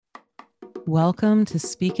Welcome to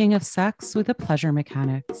Speaking of Sex with the Pleasure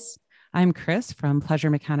Mechanics. I'm Chris from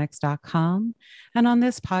pleasuremechanics.com. And on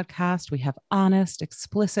this podcast, we have honest,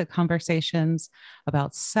 explicit conversations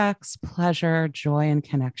about sex, pleasure, joy, and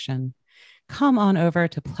connection. Come on over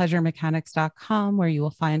to pleasuremechanics.com, where you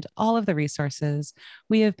will find all of the resources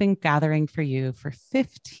we have been gathering for you for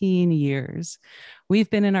 15 years. We've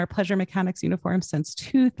been in our Pleasure Mechanics uniform since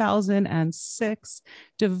 2006,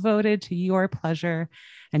 devoted to your pleasure,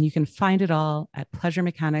 and you can find it all at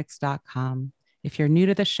pleasuremechanics.com. If you're new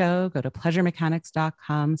to the show, go to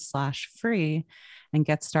pleasuremechanics.com/free and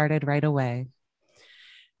get started right away.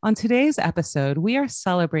 On today's episode, we are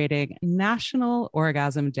celebrating National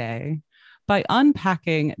Orgasm Day by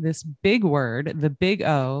unpacking this big word, the big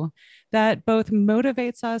O, that both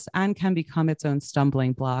motivates us and can become its own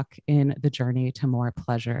stumbling block in the journey to more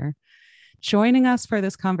pleasure. Joining us for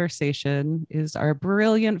this conversation is our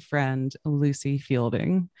brilliant friend, Lucie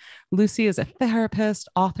Fielding. Lucie is a therapist,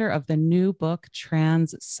 author of the new book,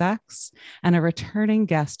 Trans Sex, and a returning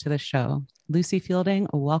guest to the show. Lucie Fielding,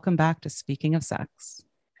 welcome back to Speaking of Sex.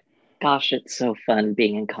 Gosh, it's so fun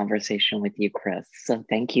being in conversation with you, Chris. So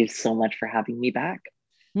thank you so much for having me back.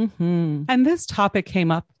 Mm-hmm. And this topic came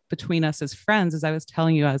up between us as friends, as I was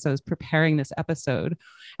telling you, as I was preparing this episode.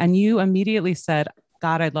 And you immediately said,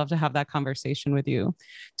 God, I'd love to have that conversation with you.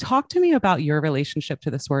 Talk to me about your relationship to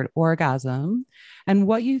this word orgasm and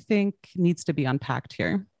what you think needs to be unpacked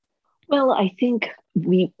here. Well, I think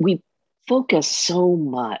we focus so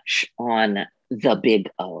much on the big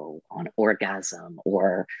O, on orgasm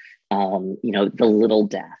or the little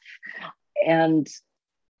death. And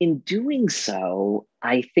in doing so,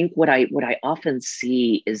 I think what I often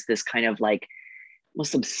see is this kind of like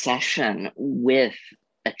almost obsession with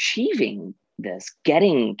achieving this,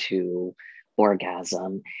 getting to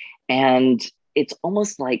orgasm. And it's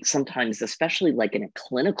almost like sometimes, especially like in a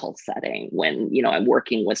clinical setting, when, I'm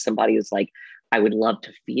working with somebody who's like, I would love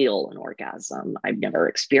to feel an orgasm. I've never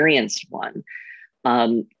experienced one.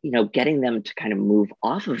 Getting them to kind of move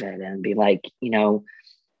off of it and be like,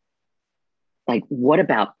 like, what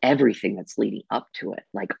about everything that's leading up to it?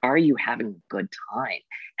 Like, are you having a good time?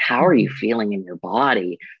 How are you feeling in your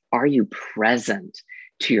body? Are you present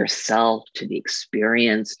to yourself, to the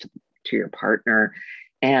experience, to your partner?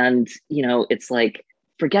 And, it's like,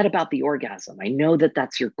 forget about the orgasm. I know that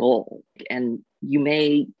that's your goal and you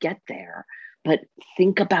may get there, but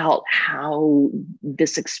think about how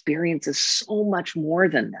this experience is so much more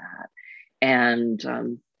than that. And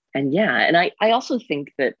I also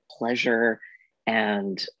think that pleasure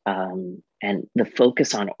and the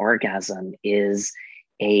focus on orgasm is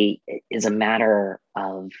a matter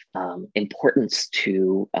of importance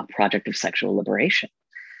to a project of sexual liberation.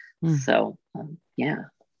 So, yeah.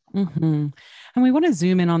 Mm-hmm. And we want to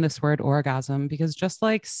zoom in on this word orgasm because just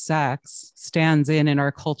like sex stands in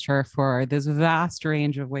our culture for this vast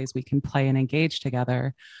range of ways we can play and engage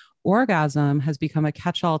together, orgasm has become a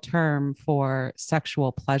catch-all term for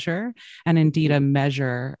sexual pleasure and indeed a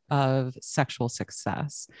measure of sexual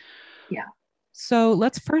success. Yeah. So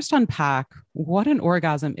let's first unpack what an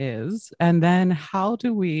orgasm is, and then how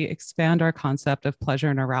do we expand our concept of pleasure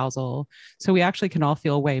and arousal so we actually can all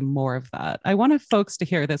feel way more of that. I want folks to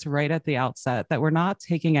hear this right at the outset, that we're not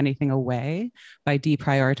taking anything away by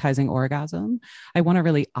deprioritizing orgasm. I want to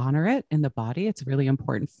really honor it in the body. It's a really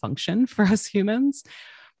important function for us humans.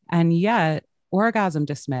 And yet, orgasm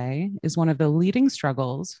dismay is one of the leading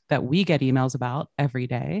struggles that we get emails about every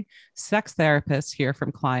day. Sex therapists hear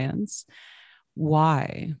from clients.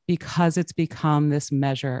 Why? Because it's become this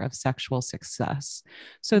measure of sexual success.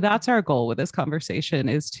 So that's our goal with this conversation,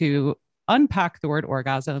 is to unpack the word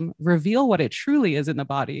orgasm, reveal what it truly is in the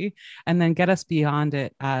body, and then get us beyond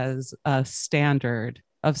it as a standard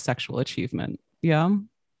of sexual achievement. Yeah.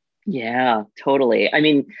 Yeah, totally. I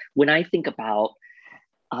mean, when I think about,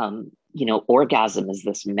 orgasm as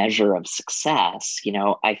this measure of success,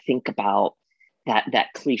 I think about that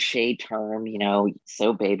cliche term,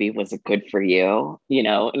 so baby, was it good for you?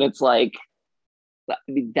 And it's like, I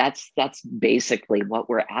mean, that's basically what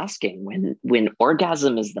we're asking when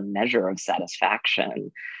orgasm is the measure of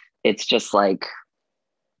satisfaction. It's just like,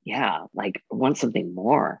 yeah, like I want something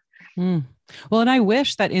more. Well, and I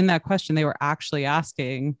wish that in that question, they were actually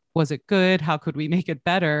asking, was it good? How could we make it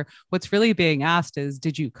better? What's really being asked is,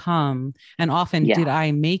 did you come? And often, did Yeah,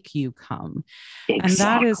 I make you come? And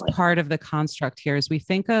that is exactly. part of the construct here, is we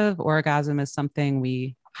think of orgasm as something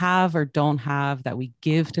we have or don't have, that we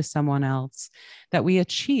give to someone else, that we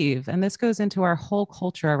achieve. And this goes into our whole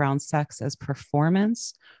culture around sex as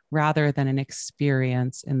performance rather than an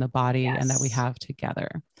experience in the body and that we Yes. have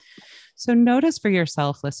together. So notice for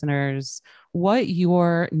yourself, listeners, what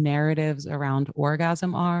your narratives around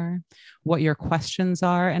orgasm are, what your questions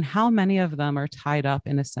are, and how many of them are tied up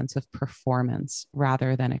in a sense of performance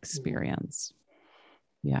rather than experience.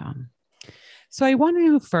 Yeah. So I want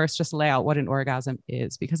to first just lay out what an orgasm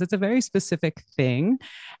is, because it's a very specific thing.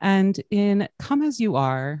 And in Come As You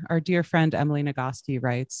Are, our dear friend Emily Nagoski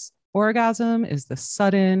writes, orgasm is the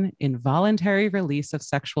sudden, involuntary release of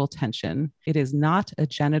sexual tension. It is not a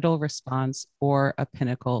genital response or a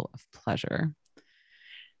pinnacle of pleasure.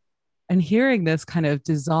 And hearing this kind of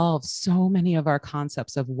dissolves so many of our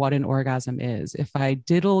concepts of what an orgasm is. If I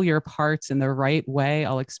diddle your parts in the right way,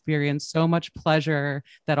 I'll experience so much pleasure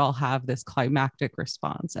that I'll have this climactic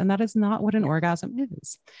response. And that is not what an orgasm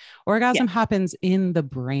is. Orgasm happens in the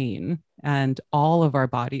brain, and all of our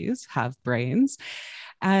bodies have brains.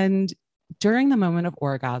 And during the moment of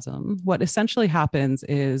orgasm, what essentially happens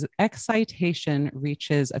is excitation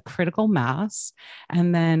reaches a critical mass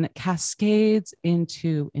and then cascades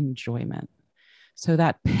into enjoyment. So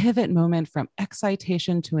that pivot moment from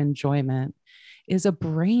excitation to enjoyment is a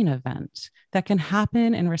brain event that can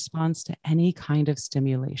happen in response to any kind of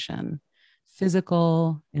stimulation,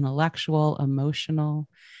 physical, intellectual, emotional.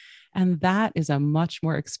 And that is a much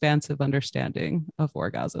more expansive understanding of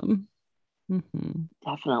orgasm. Mm-hmm.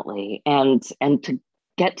 Definitely. And to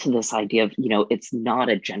get to this idea of, it's not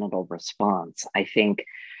a genital response. I think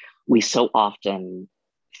we so often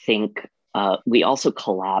think we also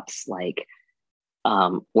collapse like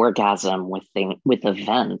orgasm with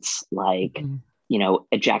events like,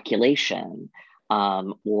 ejaculation,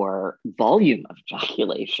 or volume of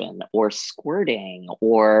ejaculation, or squirting,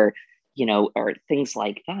 or things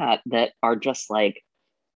like that are just like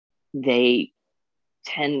they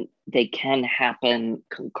can happen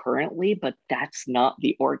concurrently, but that's not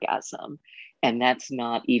the orgasm. And that's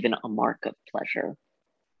not even a mark of pleasure.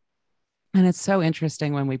 And it's so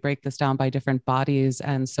interesting when we break this down by different bodies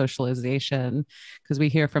and socialization, because we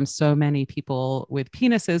hear from so many people with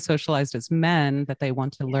penises socialized as men that they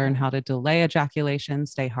want to learn how to delay ejaculation,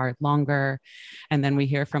 stay hard longer. And then we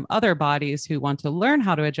hear from other bodies who want to learn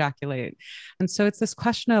how to ejaculate. And so it's this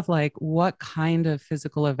question of like, what kind of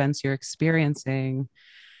physical events you're experiencing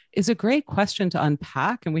is a great question to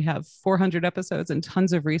unpack. And we have 400 episodes and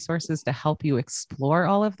tons of resources to help you explore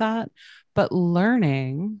all of that. But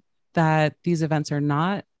learning that these events are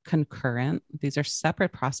not concurrent, these are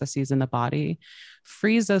separate processes in the body,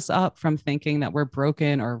 frees us up from thinking that we're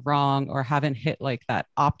broken or wrong or haven't hit like that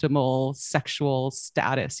optimal sexual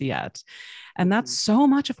status yet. And that's so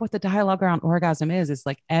much of what the dialogue around orgasm is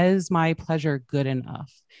like, is my pleasure good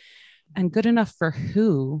enough? And good enough for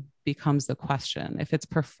who becomes the question. If it's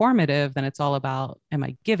performative, then it's all about, am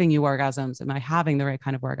I giving you orgasms? Am I having the right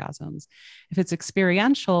kind of orgasms? If it's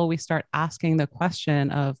experiential, we start asking the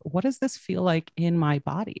question of, what does this feel like in my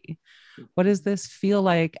body? What does this feel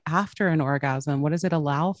like after an orgasm? What does it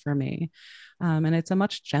allow for me? And it's a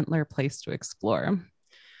much gentler place to explore.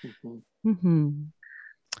 Mm-hmm. Mm-hmm.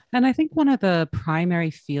 And I think one of the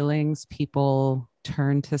primary feelings people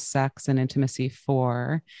turn to sex and intimacy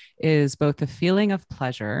for is both the feeling of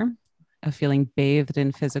pleasure, a feeling bathed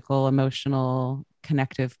in physical, emotional,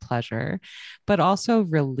 connective pleasure, but also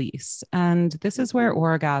release. And this is where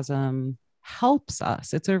orgasm helps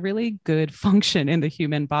us. It's a really good function in the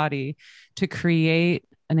human body to create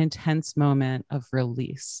an intense moment of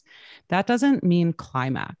release. That doesn't mean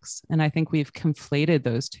climax. And I think we've conflated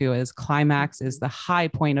those two, as climax is the high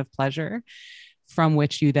point of pleasure from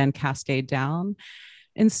which you then cascade down.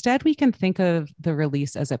 Instead, we can think of the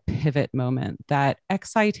release as a pivot moment, that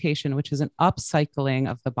excitation, which is an upcycling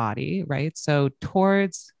of the body, right? So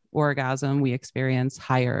towards orgasm, we experience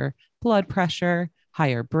higher blood pressure,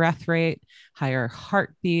 higher breath rate, higher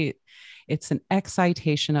heartbeat. It's an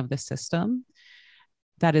excitation of the system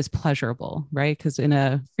that is pleasurable, right? Because in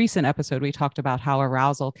a recent episode, we talked about how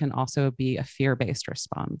arousal can also be a fear-based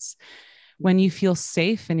response. When you feel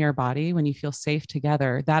safe in your body, when you feel safe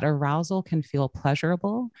together, that arousal can feel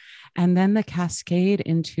pleasurable. And then the cascade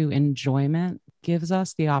into enjoyment gives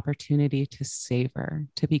us the opportunity to savor,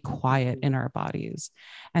 to be quiet in our bodies.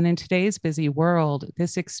 And in today's busy world,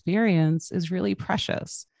 this experience is really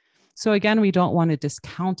precious. So again, we don't want to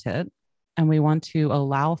discount it, and we want to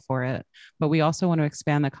allow for it, but we also want to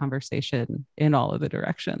expand the conversation in all of the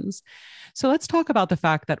directions. So let's talk about the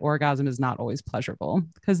fact that orgasm is not always pleasurable,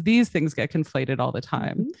 because these things get conflated all the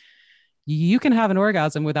time. Mm-hmm. You can have an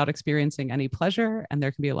orgasm without experiencing any pleasure, and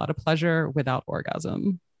there can be a lot of pleasure without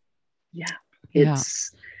orgasm. Yeah.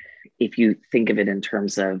 If you think of it in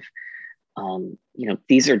terms of,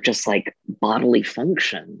 these are just like bodily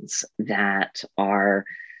functions that are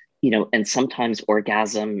and sometimes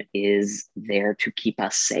orgasm is there to keep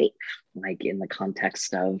us safe, like in the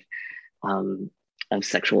context um, of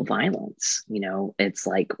sexual violence. It's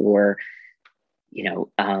like, or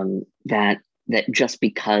that just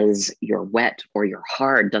because you're wet or you're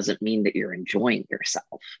hard doesn't mean that you're enjoying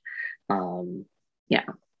yourself. Yeah.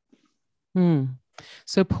 Hmm.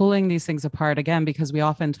 So pulling these things apart again, because we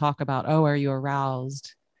often talk about, oh, are you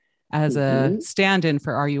aroused, as a Mm-hmm. stand-in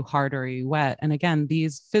for are you hard or are you wet? And again,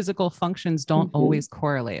 these physical functions don't Mm-hmm. always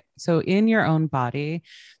correlate. So in your own body,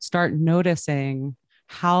 start noticing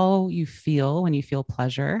how you feel when you feel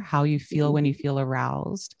pleasure, how you feel when you feel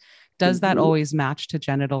aroused. Does that Mm-hmm. always match to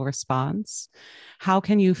genital response? How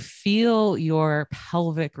can you feel your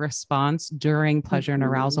pelvic response during pleasure and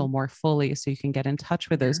Mm-hmm. arousal more fully so you can get in touch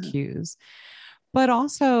with those Yeah. cues? But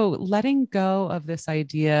also letting go of this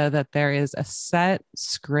idea that there is a set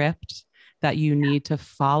script that you need to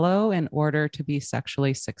follow in order to be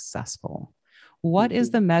sexually successful. What is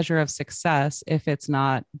Mm-hmm. the measure of success if it's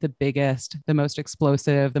not the biggest, the most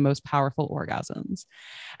explosive, the most powerful orgasms?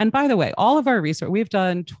 And by the way, all of our research, we've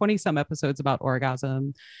done 20 some episodes about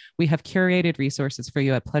orgasm. We have curated resources for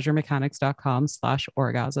you at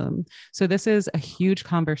pleasuremechanics.com/orgasm. So this is a huge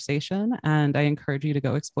conversation, and I encourage you to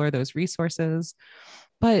go explore those resources.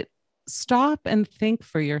 But stop and think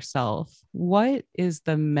for yourself, what is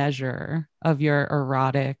the measure of your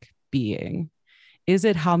erotic being? Is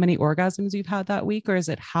it how many orgasms you've had that week, or is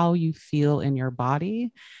it how you feel in your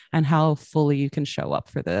body and how fully you can show up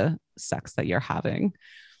for the sex that you're having?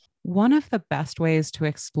 One of the best ways to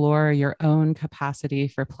explore your own capacity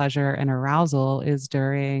for pleasure and arousal is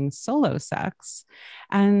during solo sex.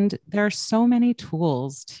 And there are so many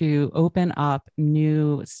tools to open up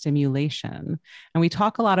new stimulation. And we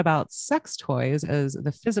talk a lot about sex toys as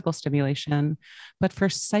the physical stimulation, but for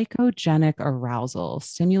psychogenic arousal,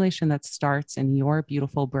 stimulation that starts in your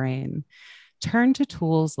beautiful brain, turn to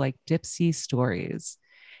tools like Dipsy Stories.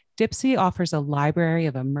 Dipsy offers a library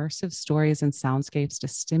of immersive stories and soundscapes to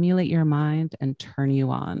stimulate your mind and turn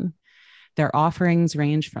you on. Their offerings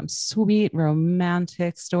range from sweet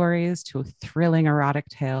romantic stories to thrilling erotic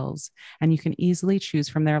tales, and you can easily choose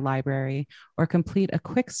from their library or complete a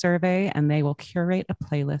quick survey, and they will curate a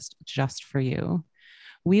playlist just for you.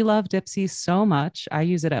 We love Dipsy so much. I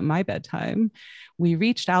use it at my bedtime. We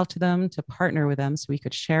reached out to them to partner with them so we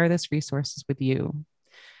could share this resources with you.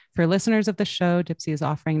 For listeners of the show, Dipsy is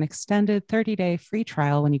offering an extended 30-day free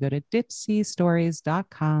trial when you go to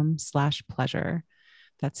dipsystories.com/pleasure.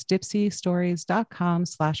 That's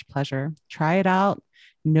dipsystories.com/pleasure. Try it out,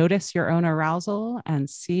 notice your own arousal, and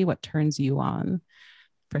see what turns you on.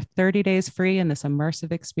 For 30 days free in this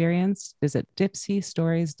immersive experience, visit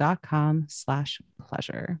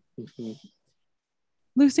dipsystories.com/pleasure. Mm-hmm.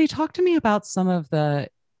 Lucie, talk to me about some of the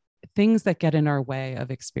things that get in our way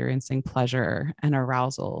of experiencing pleasure and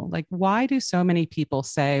arousal. Like, why do so many people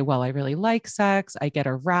say, well, I really like sex, I get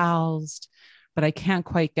aroused, but I can't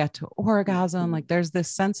quite get to orgasm? Like, there's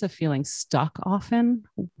this sense of feeling stuck often.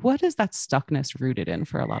 What is that stuckness rooted in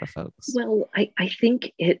for a lot of folks? Well, I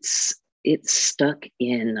think it's stuck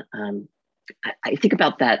in. I think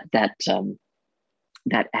about that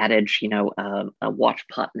adage, a watch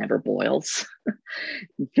pot never boils.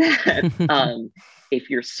 that if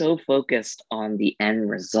you're so focused on the end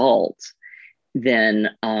result, then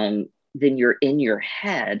you're in your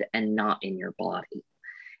head and not in your body.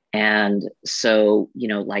 And so,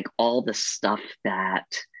 like all the stuff that,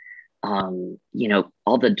 all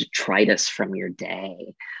the detritus from your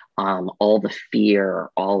day, all the fear,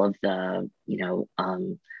 all of the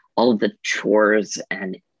chores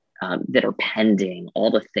and that are pending,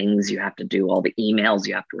 all the things you have to do, all the emails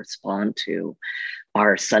you have to respond to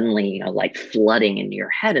are suddenly, like flooding into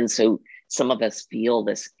your head. And so some of us feel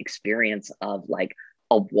this experience of like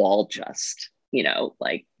a wall just,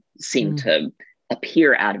 like seem Mm, to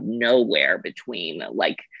appear out of nowhere between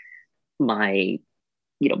like my,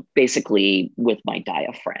 basically with my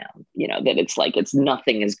diaphragm, that it's like it's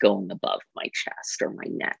nothing is going above my chest or my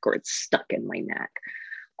neck, or it's stuck in my neck.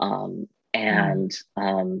 Um, mm, and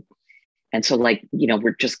and so like,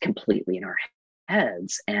 we're just completely in our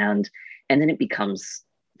heads, and then it becomes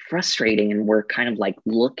frustrating, and we're kind of like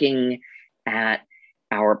looking at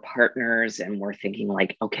our partners and we're thinking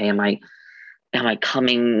like, okay, am I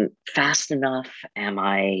coming fast enough? Am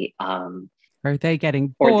I Are they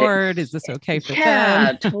getting or that bored? Is this okay for them?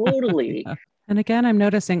 yeah, totally. Yeah. And again, I'm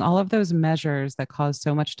noticing all of those measures that cause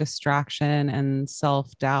so much distraction and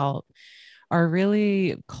self doubt are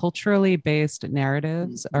really culturally based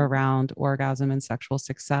narratives Mhm. around orgasm and sexual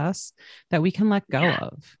success that we can let go Yeah.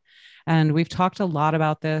 of. And we've talked a lot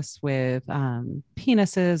about this with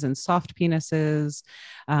penises and soft penises,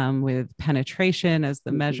 with penetration as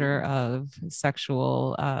the measure of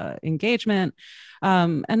sexual engagement.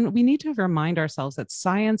 And we need to remind ourselves that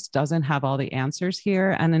science doesn't have all the answers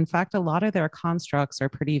here. And in fact, a lot of their constructs are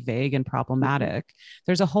pretty vague and problematic.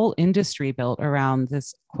 There's a whole industry built around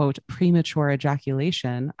this, quote, premature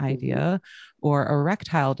ejaculation idea or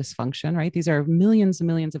erectile dysfunction, right? These are millions and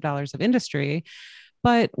millions of dollars of industry.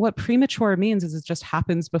 But what premature means is it just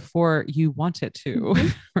happens before you want it to,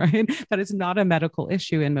 right? That is not a medical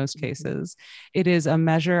issue in most cases. It is a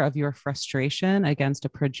measure of your frustration against a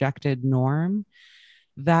projected norm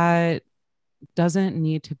that doesn't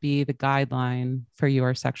need to be the guideline for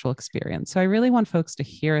your sexual experience. So I really want folks to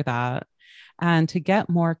hear that and to get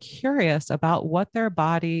more curious about what their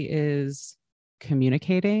body is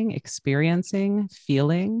communicating, experiencing,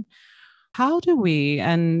 feeling. How do we,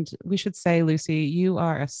 and we should say, Lucie, you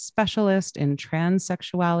are a specialist in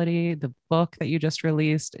transsexuality. The book that you just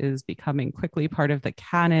released is becoming quickly part of the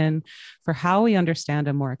canon for how we understand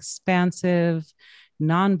a more expansive,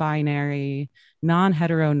 non-binary,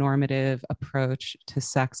 non-heteronormative approach to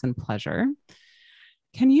sex and pleasure.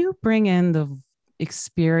 Can you bring in the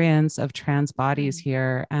experience of trans bodies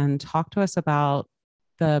here and talk to us about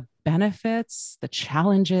the benefits, the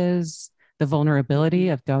challenges, the vulnerability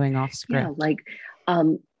of going off script? Yeah,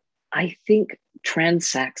 I think trans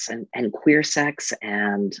sex and queer sex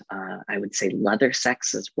and I would say leather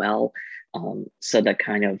sex as well. So the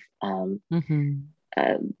kind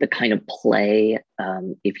of play,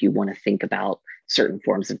 if you want to think about certain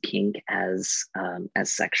forms of kink as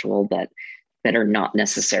sexual that are not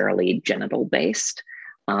necessarily genital based,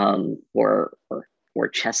 or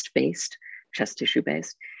chest based, chest tissue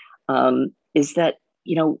based, is that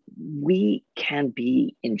we can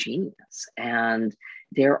be ingenious, and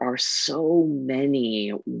there are so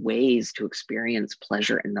many ways to experience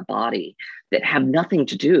pleasure in the body that have nothing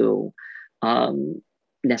to do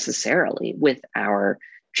necessarily with our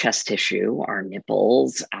chest tissue, our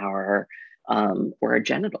nipples, or our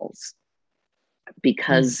genitals,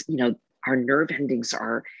 because our nerve endings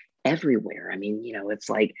are everywhere. I mean, it's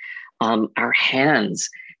like our hands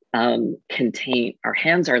our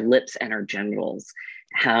hands, our lips, and our genitals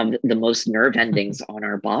have the most nerve endings on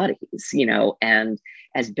our bodies, and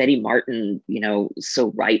as Betty Martin,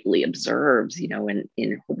 so rightly observes, in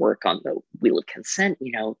her work on the Wheel of Consent,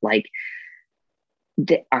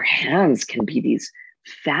 our hands can be these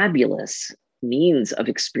fabulous means of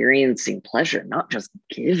experiencing pleasure, not just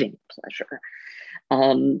giving pleasure.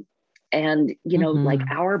 And,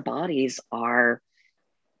 our bodies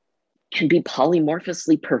can be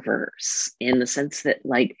polymorphously perverse in the sense that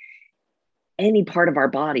any part of our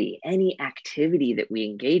body, any activity that we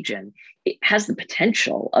engage in, it has the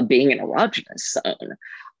potential of being an erogenous zone,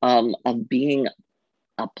 of being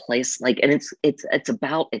a place and it's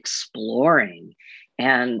about exploring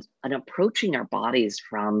and approaching our bodies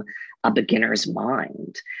from a beginner's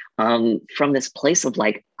mind, from this place of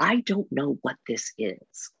I don't know what this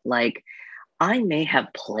is. I may have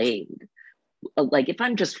played, if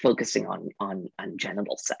I'm just focusing on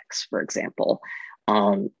genital sex, for example,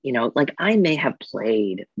 I may have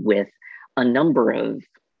played with a number of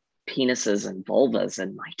penises and vulvas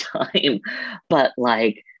in my time, but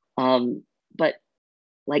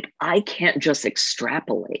I can't just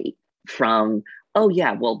extrapolate from, oh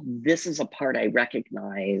yeah, well, this is a part I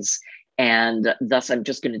recognize, and thus I'm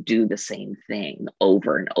just going to do the same thing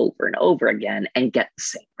over and over and over again and get the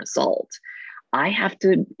same result. I have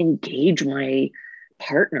to engage my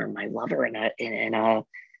partner, my lover, in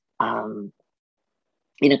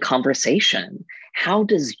a conversation. How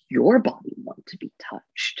does your body want to be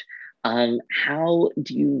touched? How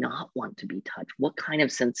do you not want to be touched? What kind of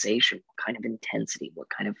sensation, what kind of intensity, what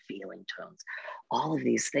kind of feeling tones, all of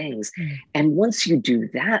these things. And once you do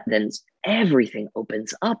that, then everything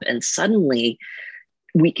opens up, and suddenly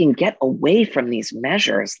we can get away from these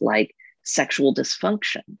measures like sexual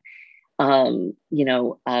dysfunction.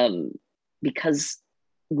 Because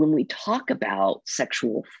when we talk about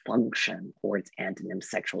sexual function, or its antonym,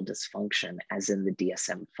 sexual dysfunction, as in the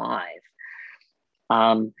DSM-5,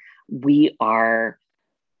 we are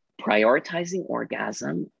prioritizing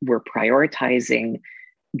orgasm. We're prioritizing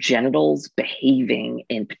genitals behaving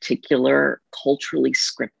in particular culturally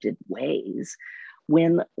scripted ways.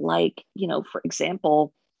 When, for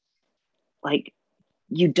example,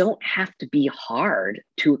 you don't have to be hard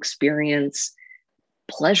to experience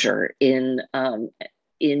pleasure in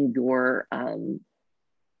your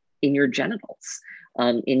genitals,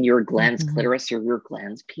 in your glans clitoris or your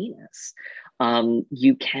glans penis.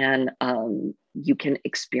 You can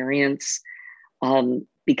experience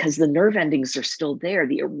because the nerve endings are still there.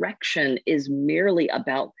 The erection is merely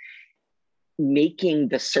about making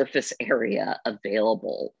the surface area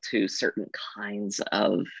available to certain kinds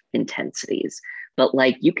of intensities. But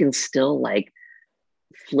like you can still like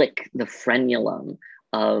flick the frenulum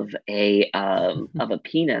of a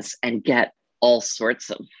penis and get all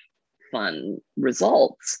sorts of fun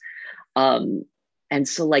results. And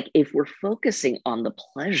so like if we're focusing on the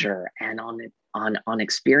pleasure and on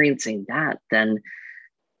experiencing that, then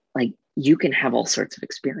like you can have all sorts of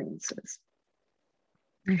experiences.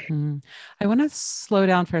 Mm-hmm. I want to slow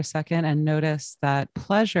down for a second and notice that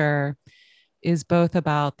pleasure is both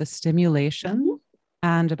about the stimulation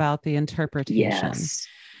and about the interpretation. Yes.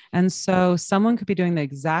 And so someone could be doing the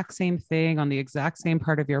exact same thing on the exact same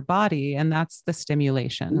part of your body, and that's the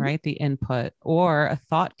stimulation, right? The input, or a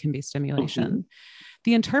thought can be stimulation.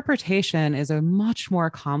 The interpretation is a much more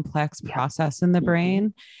complex process in the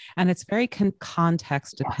brain, and it's very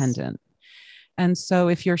context dependent. And so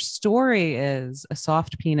if your story is a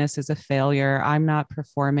soft penis is a failure, I'm not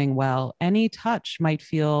performing well, any touch might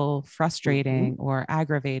feel frustrating or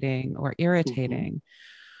aggravating or irritating.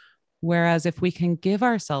 Whereas if we can give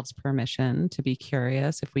ourselves permission to be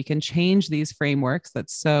curious, if we can change these frameworks that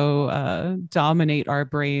so dominate our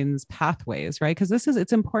brain's pathways, right? Because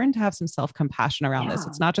it's important to have some self-compassion around this.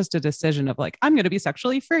 It's not just a decision of like, I'm going to be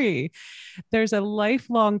sexually free. There's a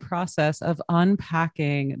lifelong process of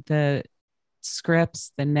unpacking the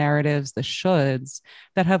scripts, the narratives, the shoulds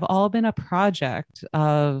that have all been a project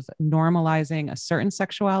of normalizing a certain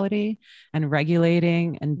sexuality and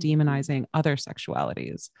regulating and demonizing other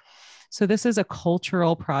sexualities. So this is a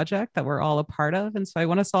cultural project that we're all a part of. And so I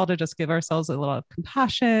want us all to just give ourselves a little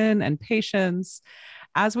compassion and patience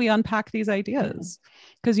as we unpack these ideas.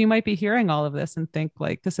 Because you might be hearing all of this and think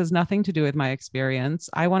like, this has nothing to do with my experience.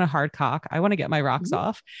 I want a hard cock. I want to get my rocks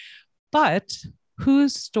off. But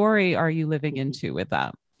whose story are you living into with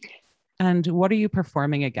that? And what are you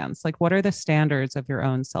performing against? Like, what are the standards of your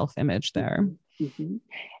own self-image there?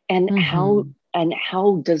 And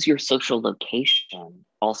how does your social location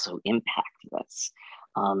also impact this?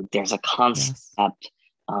 There's a concept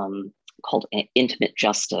called intimate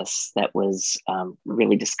justice that was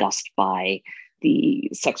really discussed by the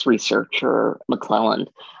sex researcher McClelland,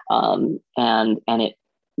 and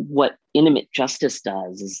what intimate justice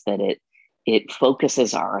does is that it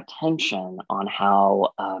focuses our attention on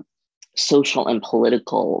how social and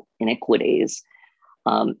political inequities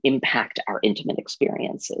impact our intimate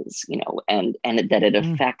experiences, and that it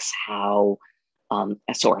affects how,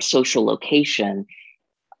 so our social location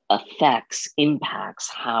impacts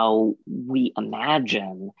how we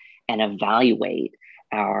imagine and evaluate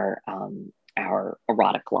our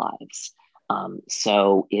erotic lives.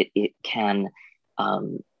 So it can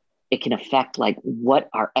affect like what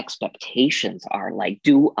our expectations are. Like,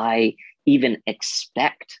 do I even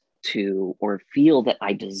expect to or feel that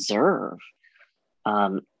I deserve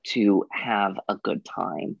to have a good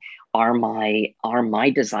time? Are my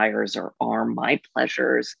desires or are my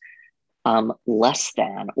pleasures less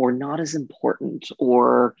than or not as important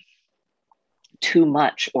or too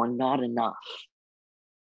much or not enough?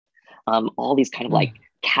 All these kind of like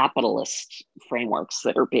capitalist frameworks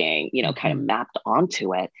that are being, kind of mapped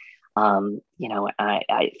onto it.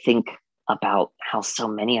 I think about how so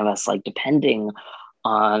many of us, like, depending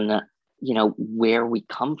on, where we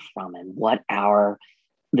come from and what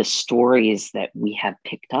the stories that we have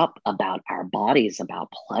picked up about our bodies,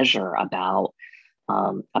 about pleasure, about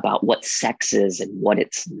what sex is and what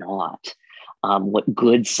it's not, what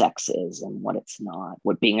good sex is and what it's not,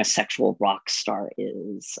 what being a sexual rock star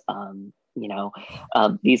is,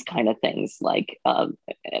 these kind of things. Like,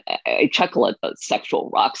 I chuckle at the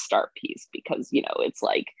sexual rock star piece because, it's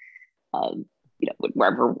like,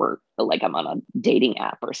 wherever we're like, I'm on a dating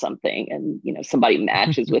app or something and, somebody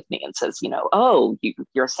matches with me and says, oh,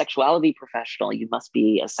 you're a sexuality professional, you must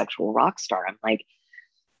be a sexual rock star. I'm like,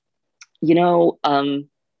 no,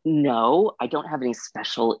 I don't have any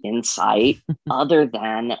special insight other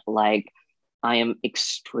than like, I am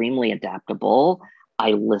extremely adaptable.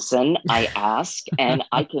 I listen, I ask, and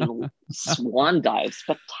I can swan dive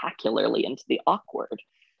spectacularly into the awkward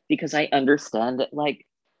because I understand that like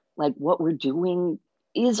what we're doing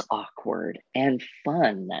is awkward and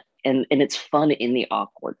fun, and it's fun in the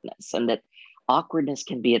awkwardness, and that awkwardness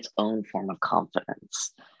can be its own form of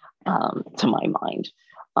confidence, to my mind.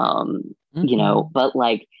 But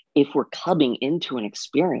like, if we're coming into an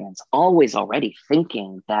experience always already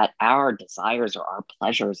thinking that our desires or our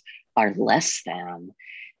pleasures are less than,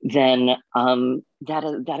 then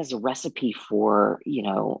that is a recipe for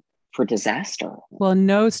disaster. Well,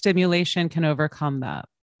 no stimulation can overcome that.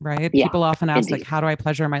 right? Yeah, People often ask, like, indeed. how do I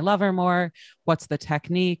pleasure my lover more? What's the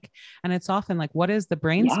technique? And it's often like, what is the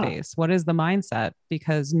brain Yeah. space? What is the mindset?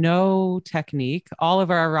 Because no technique, all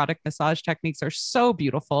of our erotic massage techniques are so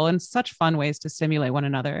beautiful and such fun ways to stimulate one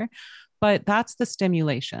another. But that's the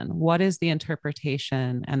stimulation. What is the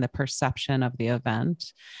interpretation and the perception of the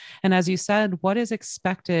event? And as you said, what is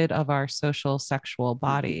expected of our social sexual Mm-hmm.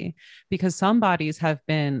 body? Because some bodies have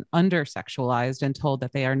been under sexualized and told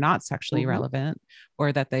that they are not sexually Mm-hmm. relevant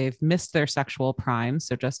or that they've missed their sexual prime.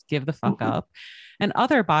 So just give the fuck Mm-hmm. up. And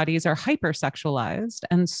other bodies are hypersexualized.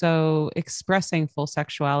 And so expressing full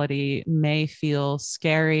sexuality may feel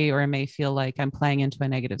scary, or it may feel like I'm playing into a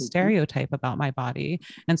negative Mm-hmm. stereotype about my body.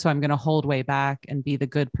 And so I'm going to hold way back and be the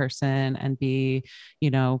good person and be,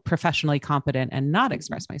 professionally competent and not Mm-hmm.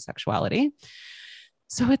 express my sexuality.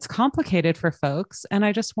 So it's complicated for folks. And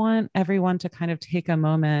I just want everyone to kind of take a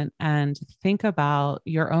moment and think about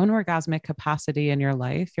your own orgasmic capacity in your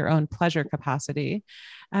life, your own pleasure capacity,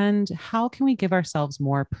 and how can we give ourselves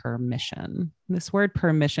more permission? This word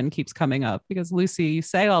permission keeps coming up because, Lucie, you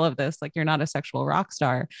say all of this like you're not a sexual rock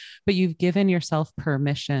star, but you've given yourself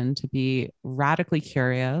permission to be radically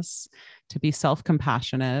curious, to be self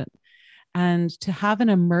compassionate, and to have an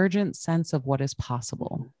emergent sense of what is Mm-hmm.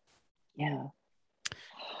 possible. Yeah.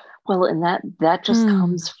 Well, and that just Mm,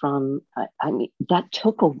 comes from, I mean, that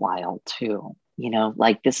took a while too,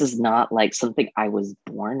 like this is not like something I was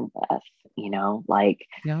born with, like,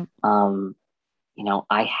 yeah. um,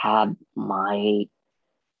 I had my,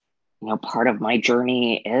 part of my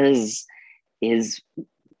journey is, you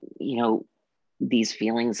know, these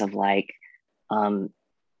feelings of like, um,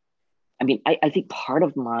 I mean, I think part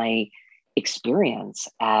of my experience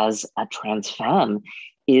as a trans femme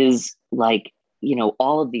is like,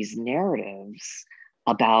 all of these narratives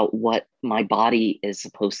about what my body is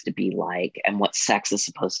supposed to be like and what sex is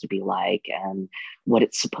supposed to be like and what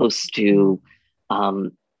it's supposed Mm, to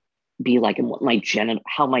um, be like and what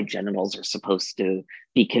how my genitals are supposed to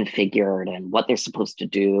be configured and what they're supposed to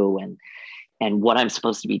do and what I'm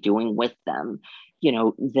supposed to be doing with them,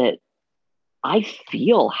 that I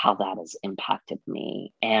feel how that has impacted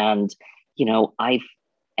me. And, you know, I've,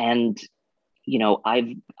 and,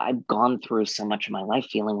 I've gone through so much of my life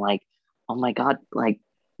feeling like, oh my God, like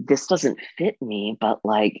this doesn't fit me, but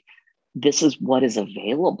like, this is what is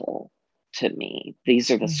available to me. These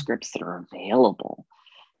are the mm, scripts that are available.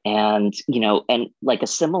 And and like a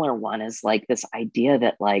similar one is like this idea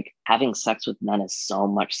that like having sex with men is so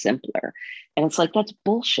much simpler, and it's like that's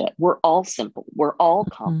bullshit. We're all simple, we're all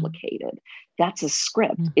mm, complicated. That's a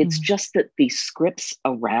script. It's mhm. just that the scripts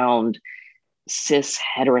around cis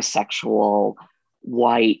heterosexual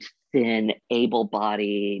white thin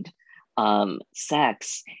able-bodied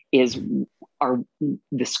sex is are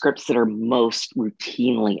the scripts that are most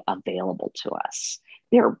routinely available to us.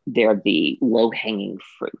 They're the low-hanging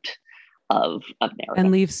fruit of And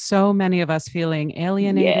narrative. leave so many of us feeling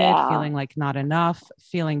alienated, Yeah. feeling like not enough,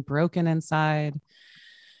 feeling broken inside.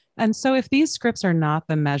 And so, if these scripts are not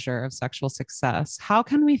the measure of sexual success, how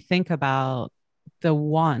can we think about the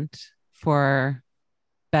want for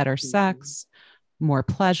better Mm-hmm. sex, more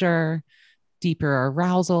pleasure, deeper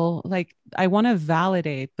arousal? Like, I want to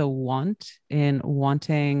validate the want in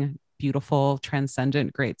wanting beautiful,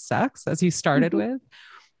 transcendent, great sex, as you started Mm-hmm. with.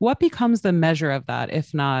 What becomes the measure of that,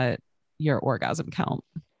 if not your orgasm count?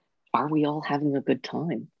 Are we all having a good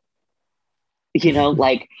time?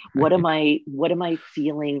 Like Right. what am I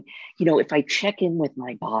feeling? If I check in with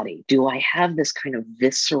my body, do I have this kind of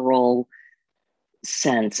visceral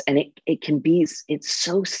sense? And it can be, it's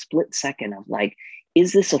so split second of like,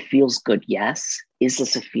 is this a feels good yes, is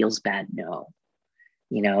this a feels bad no?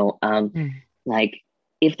 you know um Mm, like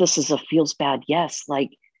if this is a feels bad yes,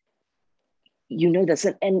 like this,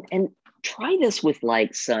 and try this with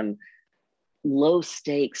like some low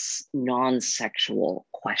stakes non-sexual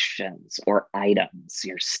questions or items,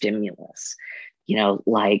 your stimulus,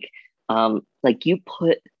 like you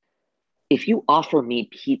put, if you offer me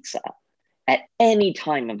pizza at any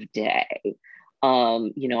time of day,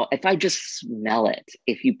 if I just smell it,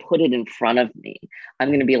 if you put it in front of me, I'm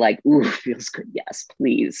going to be like, ooh, feels good, yes,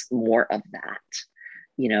 please, more of that.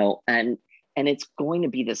 And it's going to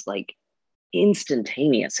be this like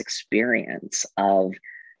instantaneous experience of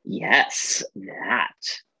yes, that,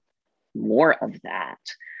 more of that.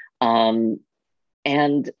 um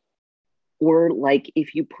and or like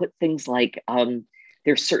if you put things like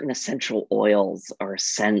there's certain essential oils or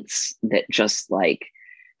scents that just like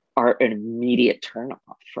are an immediate turn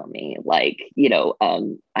off for me, like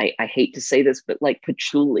I hate to say this, but like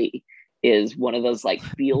patchouli is one of those like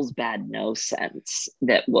feels bad no scents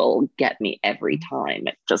that will get me every time.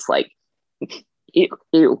 It just like ew,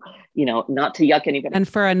 ew, not to yuck anybody. And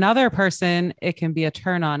for another person, it can be a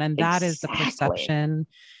turn on. And that is the Exactly. perception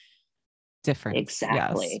difference. Yes.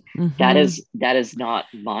 Exactly. Mm-hmm. That is not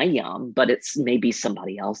my yum, but it's maybe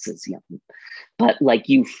somebody else's yum. But like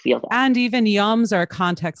you feel that. And even yums are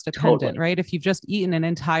context dependent, Totally. right? If you've just eaten an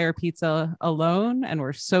entire pizza alone and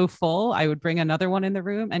we're so full, I would bring another one in the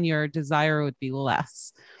room and your desire would be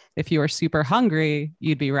less. If you were super hungry,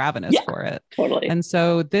 you'd be ravenous Yeah, for it. totally. And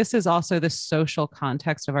so this is also the social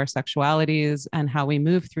context of our sexualities and how we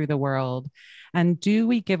move through the world. And do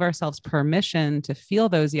we give ourselves permission to feel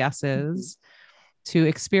those yeses, to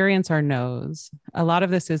experience our no's? A lot of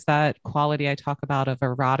this is that quality I talk about of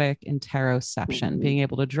erotic interoception, Mm-hmm. being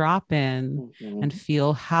able to drop in Mm-hmm. and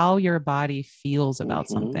feel how your body feels about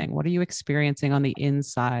Mm-hmm. something. What are you experiencing on the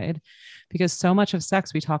inside? Because so much of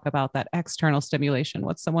sex, we talk about that external stimulation,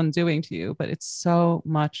 what's someone doing to you, but it's so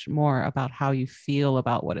much more about how you feel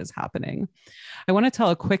about what is happening. I want to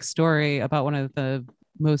tell a quick story about one of the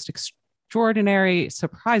most extraordinary,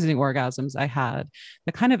 surprising orgasms I had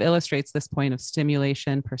that kind of illustrates this point of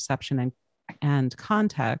stimulation, perception, and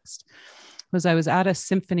context. Was I was at a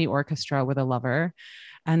symphony orchestra with a lover,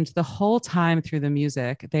 and the whole time through the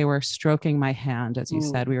music, they were stroking my hand. As you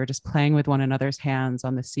said, we were just playing with one another's hands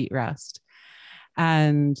on the seat rest.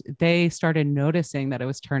 And they started noticing that it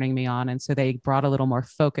was turning me on. And so they brought a little more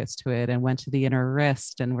focus to it and went to the inner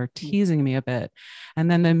wrist and were teasing me a bit.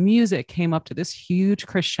 And then the music came up to this huge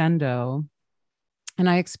crescendo. And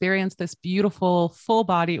I experienced this beautiful full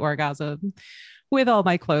body orgasm with all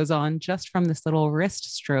my clothes on, just from this little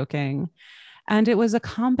wrist stroking. And it was a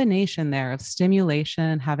combination there of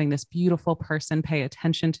stimulation, having this beautiful person pay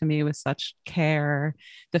attention to me with such care,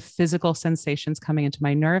 the physical sensations coming into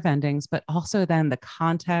my nerve endings, but also then the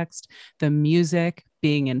context, the music,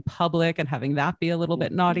 being in public and having that be a little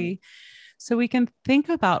bit naughty. So we can think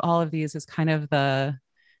about all of these as kind of the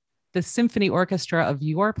symphony orchestra of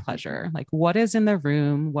your pleasure. Like, what is in the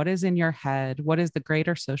room? What is in your head? What is the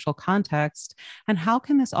greater social context? And how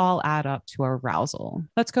can this all add up to arousal?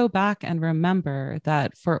 Let's go back and remember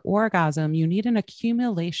that for orgasm, you need an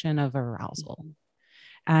accumulation of arousal.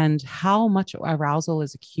 And how much arousal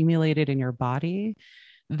is accumulated in your body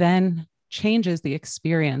then changes the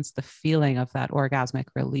experience, the feeling of that orgasmic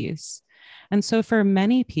release. And so for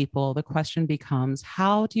many people, the question becomes,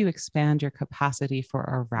 how do you expand your capacity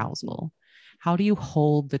for arousal? How do you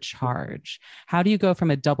hold the charge? How do you go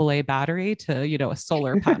from a AA battery to, a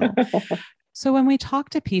solar panel? So when we talk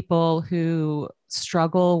to people who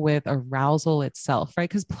struggle with arousal itself, right?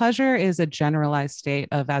 Because pleasure is a generalized state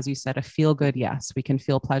of, as you said, a feel good yes. We can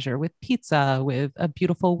feel pleasure with pizza, with a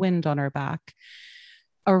beautiful wind on our back.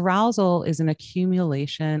 Arousal is an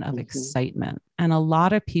accumulation of excitement. And a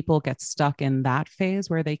lot of people get stuck in that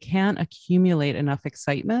phase where they can't accumulate enough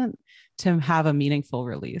excitement to have a meaningful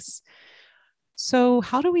release. So,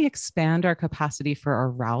 how do we expand our capacity for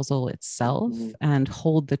arousal itself and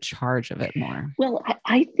hold the charge of it more? Well,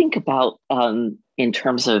 I think about in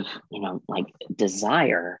terms of, like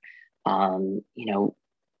desire, a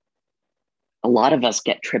lot of us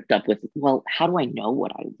get tripped up with, well, how do I know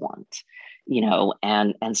what I want?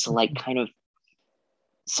 And so like kind of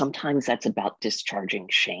sometimes that's about discharging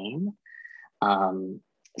shame.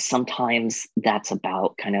 Sometimes that's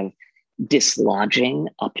about kind of dislodging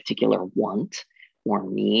a particular want or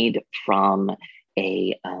need from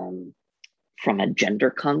a gender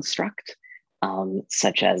construct,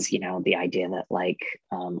 such as the idea that like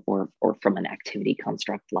or from an activity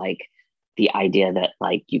construct, like the idea that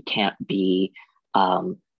like you can't be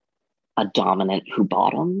a dominant who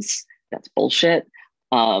bottoms. That's bullshit.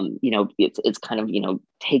 It's kind of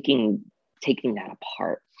taking that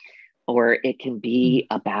apart, or it can be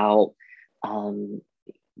about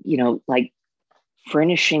like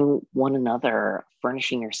furnishing one another,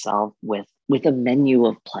 furnishing yourself with a menu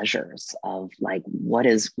of pleasures of like what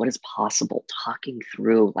is possible, talking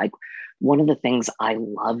through. Like one of the things I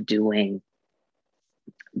love doing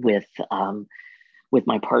with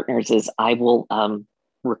my partners is I will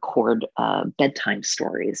record bedtime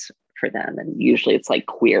stories for them, and usually it's like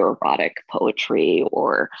queer erotic poetry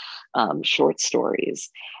or short stories,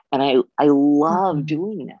 and I love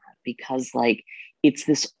doing that because like it's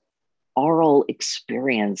this oral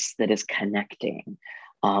experience that is connecting,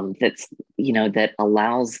 that's that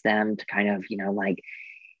allows them to kind of like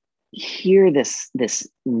hear this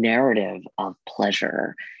narrative of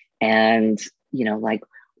pleasure, and like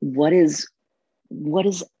what is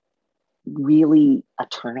really a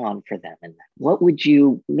turn on for them, and what would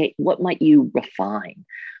you make, what might you refine,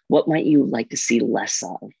 what might you like to see less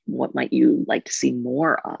of, what might you like to see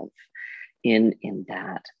more of, in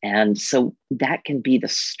that. And so that can be the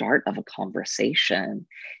start of a conversation,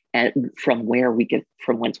 and from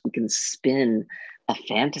whence we can spin a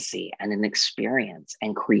fantasy and an experience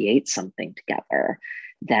and create something together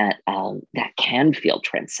that that can feel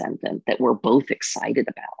transcendent, that we're both excited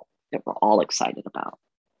about, that we're all excited about.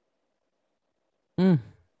 Mm.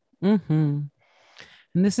 Mm-hmm.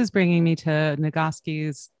 And this is bringing me to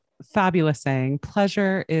Nagoski's fabulous saying,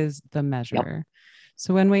 pleasure is the measure. Yep.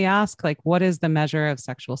 So when we ask, like, what is the measure of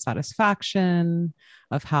sexual satisfaction,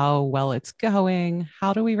 of how well it's going,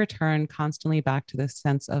 how do we return constantly back to this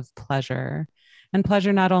sense of pleasure? And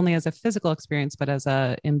pleasure not only as a physical experience, but as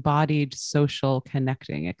a embodied social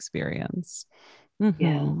connecting experience. Yeah.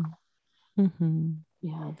 Mm-hmm. Mm-hmm.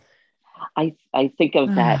 Yeah. I think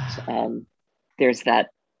of that. There's that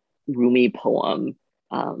Rumi poem,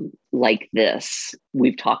 like this,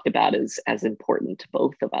 we've talked about as important to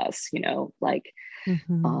both of us, you know, like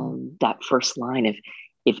that first line,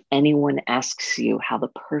 if anyone asks you how the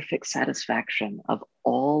perfect satisfaction of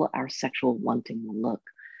all our sexual wanting will look,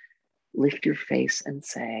 lift your face and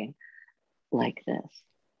say, like this.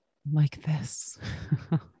 Like this.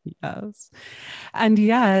 Yes. And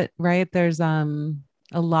yet, right, there's a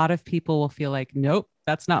lot of people will feel like, nope,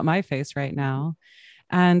 that's not my face right now.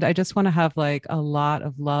 And I just want to have like a lot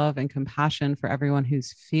of love and compassion for everyone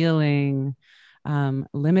who's feeling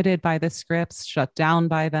limited by the scripts, shut down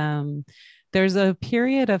by them. There's a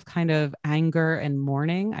period of kind of anger and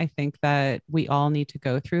mourning, I think, that we all need to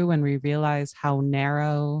go through when we realize how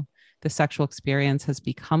narrow the sexual experience has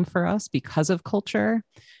become for us because of culture,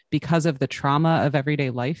 because of the trauma of everyday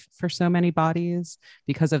life for so many bodies,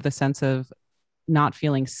 because of the sense of not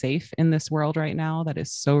feeling safe in this world right now that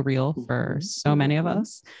is so real for so many of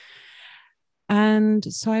us. And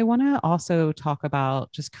so I want to also talk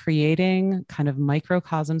about just creating kind of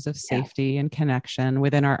microcosms of safety and connection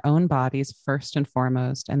within our own bodies, first and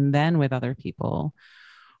foremost, and then with other people,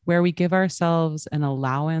 where we give ourselves an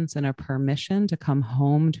allowance and a permission to come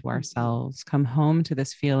home to ourselves, come home to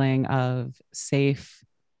this feeling of safe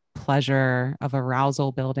pleasure, of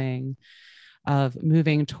arousal building, of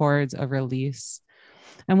moving towards a release.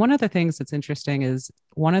 And one of the things that's interesting is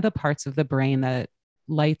one of the parts of the brain that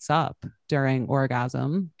lights up during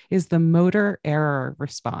orgasm is the motor error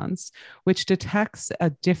response, which detects a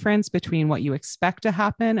difference between what you expect to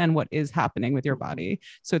happen and what is happening with your body.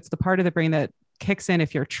 So it's the part of the brain that kicks in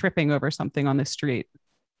if you're tripping over something on the street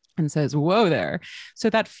and says, whoa there. So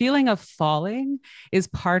that feeling of falling is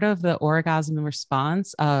part of the orgasm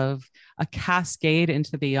response of a cascade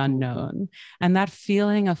into the unknown. And that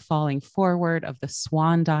feeling of falling forward, of the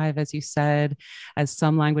swan dive, as you said, as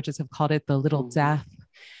some languages have called it, the little death.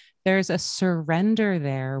 There's a surrender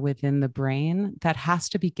there within the brain that has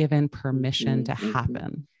to be given permission to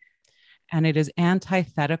happen. And it is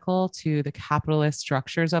antithetical to the capitalist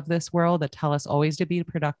structures of this world that tell us always to be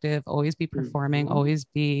productive, always be performing, always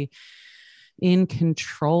be in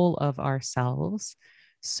control of ourselves.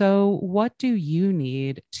 So, what do you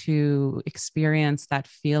need to experience that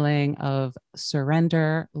feeling of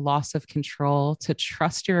surrender, loss of control, to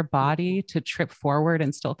trust your body, to trip forward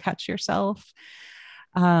and still catch yourself?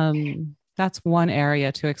 That's one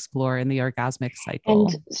area to explore in the orgasmic cycle.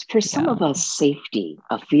 And for some of us, safety,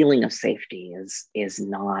 a feeling of safety is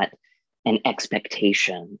not an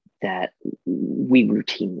expectation that we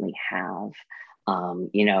routinely have,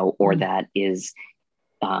 you know, or that is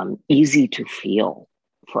easy to feel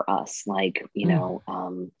for us. Like, you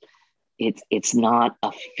know, it's not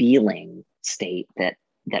a feeling state that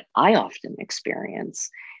I often experience,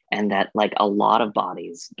 and that like a lot of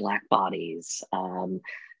bodies, Black bodies,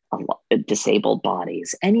 disabled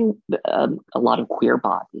bodies, a lot of queer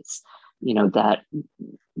bodies, you know, that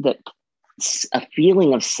a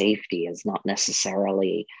feeling of safety is not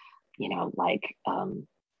necessarily, you know, like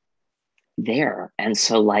there. And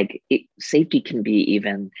so like safety can be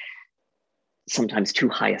even sometimes too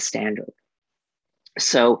high a standard.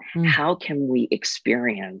 So how can we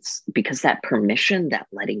experience, because that permission, that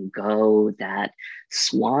letting go, that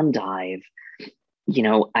swan dive, you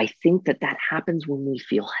know, I think that happens when we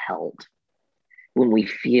feel held, when we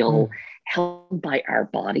feel held by our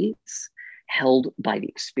bodies, held by the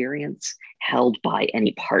experience, held by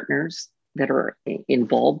any partners that are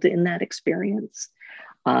involved in that experience,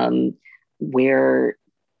 where,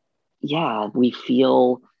 yeah, we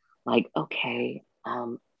feel like, okay,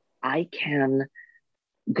 I can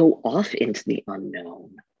go off into the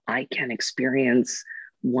unknown. I can experience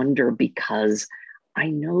wonder because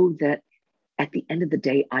I know that at the end of the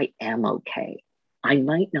day, I am okay. I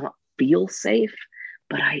might not feel safe,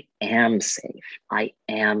 but I am safe. I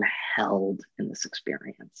am held in this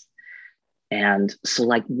experience. And so,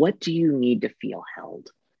 like, what do you need to feel held?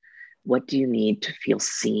 What do you need to feel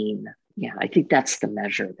seen? Yeah, I think that's the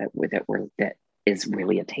measure that is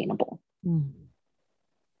really attainable. Mm.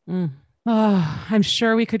 Mm. Oh, I'm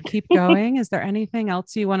sure we could keep going. Is there anything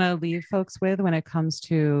else you want to leave folks with when it comes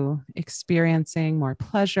to experiencing more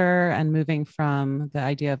pleasure and moving from the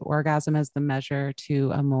idea of orgasm as the measure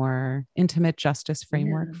to a more intimate justice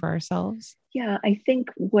framework for ourselves? Yeah, I think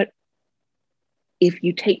what if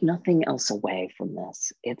you take nothing else away from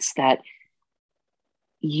this, it's that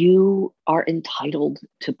you are entitled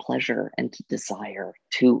to pleasure and to desire,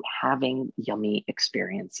 to having yummy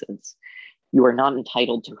experiences. You are not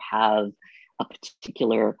entitled to have a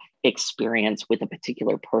particular experience with a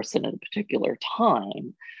particular person at a particular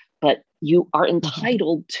time, but you are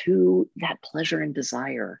entitled to that pleasure and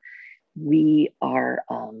desire. We are,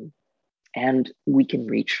 and we can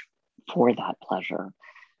reach for that pleasure.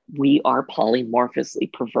 We are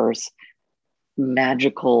polymorphously perverse,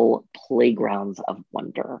 magical playgrounds of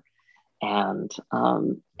wonder. And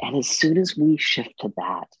as soon as we shift to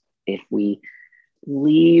that, if we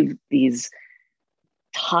leave these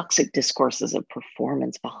toxic discourses of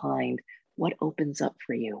performance behind, what opens up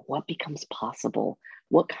for you? What becomes possible?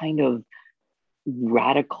 What kind of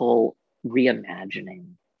radical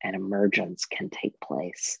reimagining and emergence can take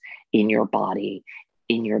place in your body,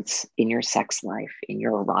 in your sex life, in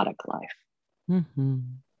your erotic life? Mm-hmm.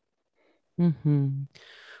 Mm-hmm.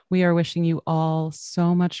 We are wishing you all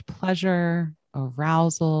so much pleasure,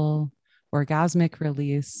 arousal, orgasmic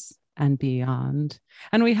release, and beyond.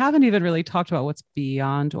 And we haven't even really talked about what's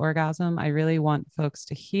beyond orgasm. I really want folks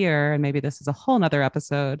to hear, and maybe this is a whole nother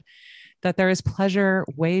episode, that there is pleasure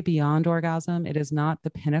way beyond orgasm. It is not the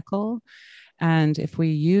pinnacle. And if we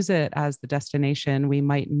use it as the destination, we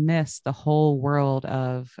might miss the whole world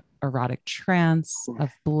of erotic trance, of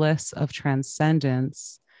bliss, of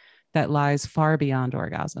transcendence that lies far beyond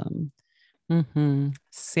orgasm. Mm-hmm.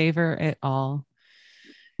 Savor it all.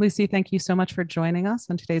 Lucie, thank you so much for joining us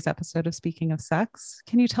on today's episode of Speaking of Sex.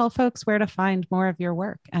 Can you tell folks where to find more of your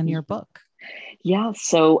work and your book? Yeah,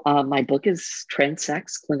 so my book is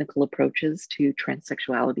Transsex, Clinical Approaches to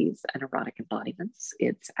Transsexualities and Erotic Embodiments.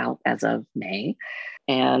 It's out as of May.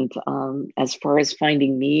 And as far as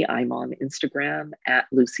finding me, I'm on Instagram at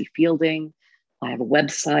Lucie Fielding. I have a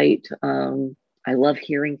website. I love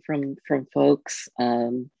hearing from folks.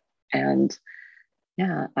 And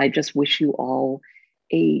yeah, I just wish you all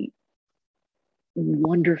a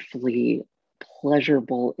wonderfully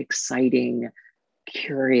pleasurable, exciting,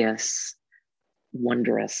 curious,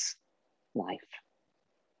 wondrous life.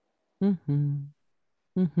 Mm-hmm.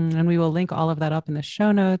 Mm-hmm. And we will link all of that up in the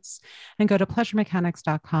show notes and go to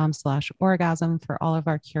pleasuremechanics.com/orgasm for all of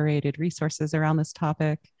our curated resources around this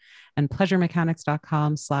topic, and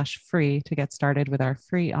pleasuremechanics.com/free to get started with our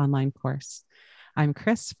free online course. I'm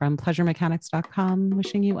Chris from pleasuremechanics.com,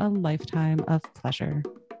 wishing you a lifetime of pleasure.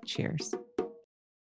 Cheers.